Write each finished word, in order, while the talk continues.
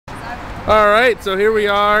Alright, so here we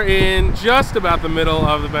are in just about the middle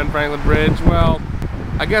of the Ben Franklin Bridge. Well,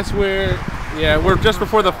 I guess we're just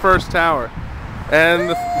before the first tower.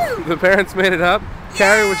 And the parents made it up.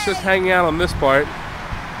 Carrie was just hanging out on this part,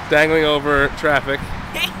 dangling over traffic.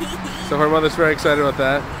 So her mother's very excited about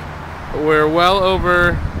that. We're well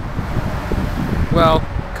over, well,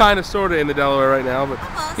 kind of sort of in the Delaware right now,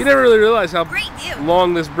 but you never really realize how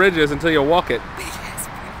long this bridge is until you walk it.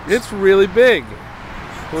 It's really big.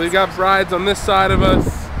 Well, we've got brides on this side of us,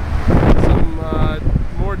 some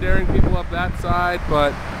more daring people up that side,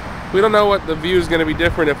 but we don't know what the view is going to be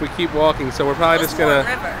different if we keep walking. So we're probably just gonna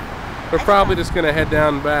head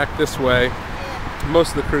down back this way.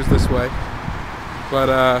 Most of the crew's this way, but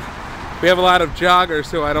we have a lot of joggers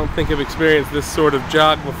who I don't think have experienced this sort of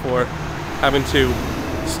jog before, having to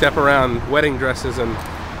step around wedding dresses and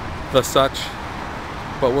the such.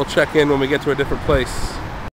 But we'll check in when we get to a different place.